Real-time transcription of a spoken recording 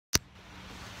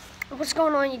What's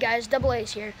going on, you guys? Double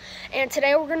A's here, and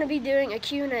today we're going to be doing a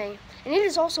Q&A, and it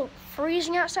is also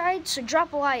freezing outside, so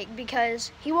drop a like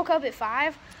because he woke up at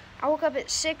 5, I woke up at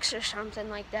 6 or something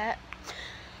like that.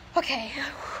 Okay,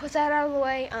 with that out of the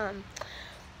way,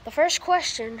 the first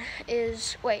question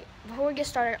is, before we get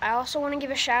started, I also want to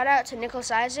give a shout out to Nicholas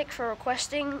Isaac for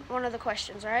requesting one of the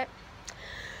questions, alright?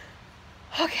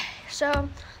 Okay, so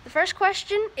the first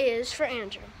question is for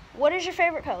Andrew. What is your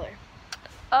favorite color?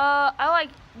 I like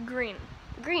green.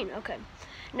 Green, okay.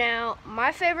 Now,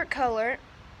 my favorite color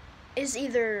is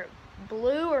either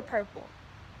blue or purple.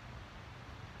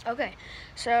 Okay,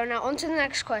 so now on to the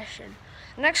next question.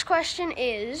 The next question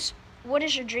is, what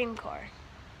is your dream car?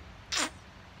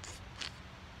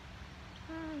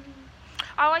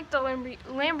 I like the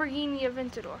Lamborghini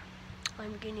Aventador.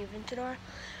 Lamborghini Aventador.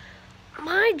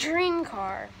 My dream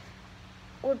car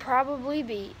would probably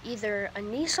be either a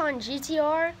Nissan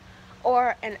GTR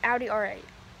or an Audi R8.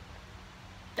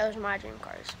 Those are my dream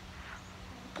cars.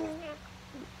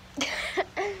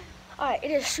 Alright, it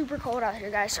is super cold out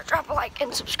here, guys, so drop a like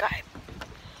and subscribe.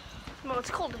 Well, it's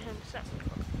cold to him. It's not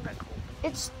that cold.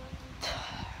 It's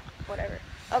whatever.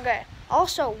 Okay.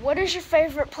 Also, what is your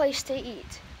favorite place to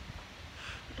eat?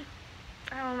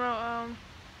 I don't know.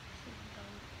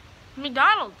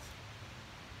 McDonald's.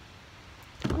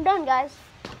 I'm done, guys.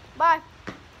 Bye.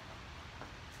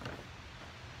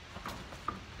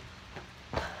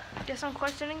 Guess I'm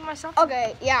questioning myself.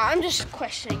 Okay, yeah, I'm just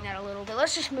questioning that a little bit.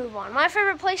 Let's just move on. My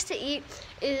favorite place to eat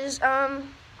is, I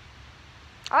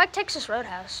like Texas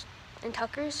Roadhouse and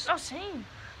Tucker's. Oh, same.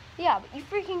 Yeah, but you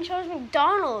freaking chose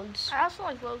McDonald's. I also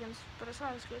like Logan's, but it's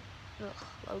not as good. Ugh,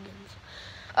 Logan's.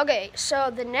 Okay,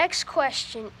 so the next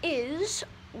question is,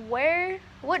 what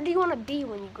do you want to be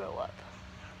when you grow up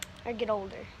or get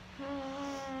older?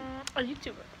 A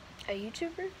YouTuber. A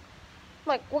YouTuber?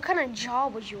 Like, what kind of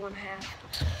job would you want to have?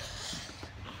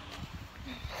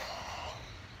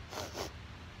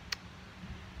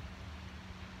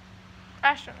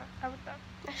 Astronaut. How about that?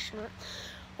 Astronaut.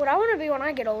 What I want to be when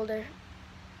I get older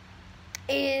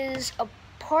is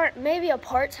maybe a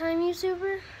part-time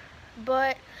YouTuber,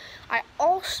 but I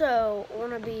also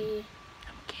want to be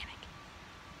A mechanic.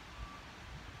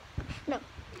 No,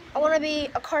 I want to be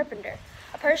a carpenter,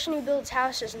 a person who builds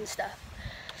houses and stuff.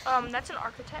 That's an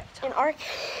architect.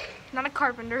 Not a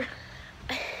carpenter.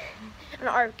 An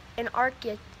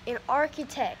architect.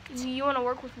 You want to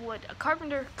work with wood. A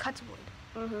carpenter cuts wood.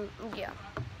 Yeah.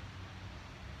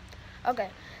 Okay,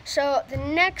 so the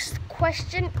next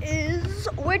question is,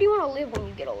 where do you want to live when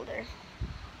you get older?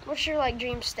 What's your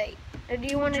dream state? Or do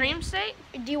you want Dream state?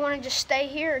 Do you want to just stay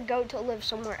here or go to live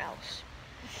somewhere else?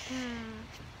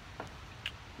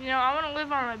 You know, I want to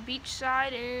live on a beach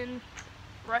side in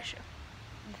Russia.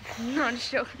 No, I'm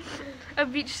just joking. A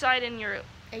beach side in Europe.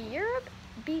 A Europe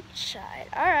beach side.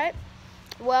 All right.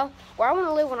 Well, where I want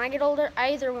to live when I get older,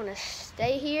 I either want to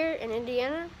stay here in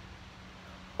Indiana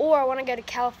or I want to go to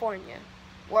California,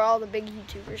 where all the big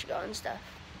YouTubers go and stuff.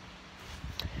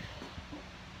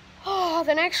 Oh,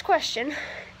 the next question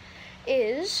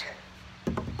is,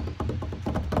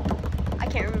 I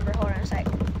can't remember. Hold on a sec.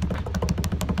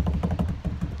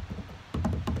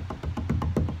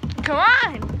 Come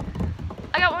on!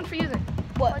 I got one for you then.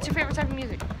 What? What's your favorite type of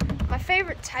music? My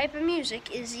favorite type of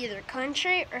music is either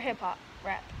country or hip-hop,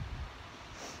 rap.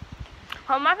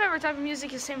 My favorite type of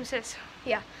music is same as his.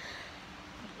 Yeah.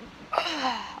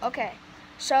 Okay,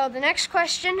 so the next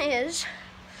question is,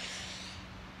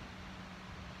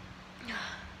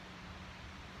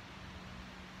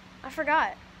 I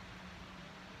forgot.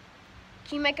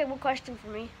 Can you make a question for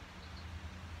me?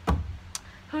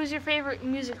 Who's your favorite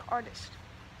music artist?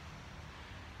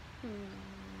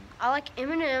 I like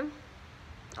Eminem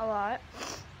a lot,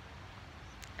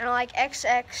 and I like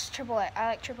XXXX. I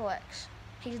like Triple X.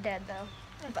 He's dead though,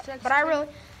 but I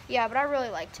really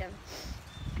liked him.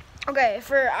 Okay,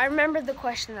 I remember the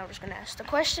question I was gonna ask. The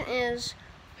question is,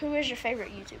 who is your favorite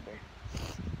YouTuber,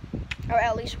 or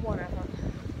at least one of them?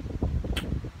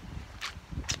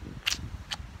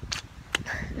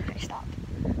 I stopped.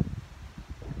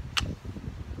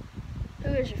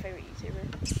 Who is your favorite YouTuber?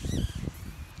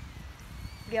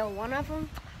 Yeah, one of them?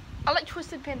 I like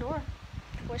Twisted Pandora.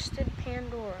 Twisted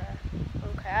Pandora.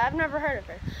 Okay, I've never heard of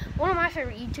her. One of my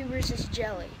favorite YouTubers is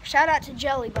Jelly. Shout out to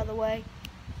Jelly, by the way.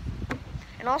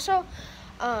 And also,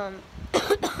 cut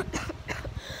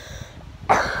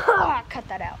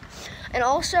that out. And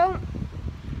also,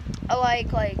 I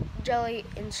like Jelly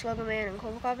and Slogan Man and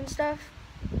Clovercop and stuff.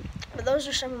 But those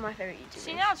are some of my favorite YouTubers.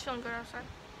 See, now it's feeling good outside.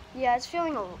 Yeah, it's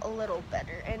feeling a little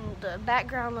better. And the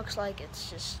background looks like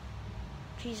it's just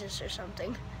Jesus or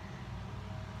something.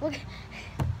 Look.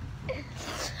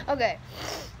 Okay.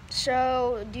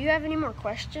 So, do you have any more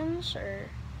questions, or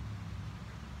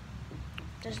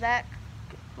does that?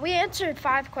 We answered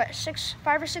five or six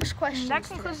questions. That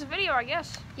concludes the video, I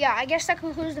guess. Yeah, I guess that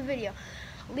concludes the video.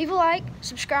 Leave a like,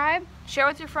 subscribe, Share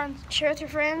with your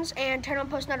friends. and turn on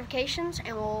post notifications,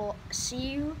 and we'll see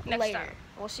you Next later. time.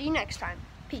 We'll see you next time.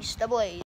 Peace. Double A's.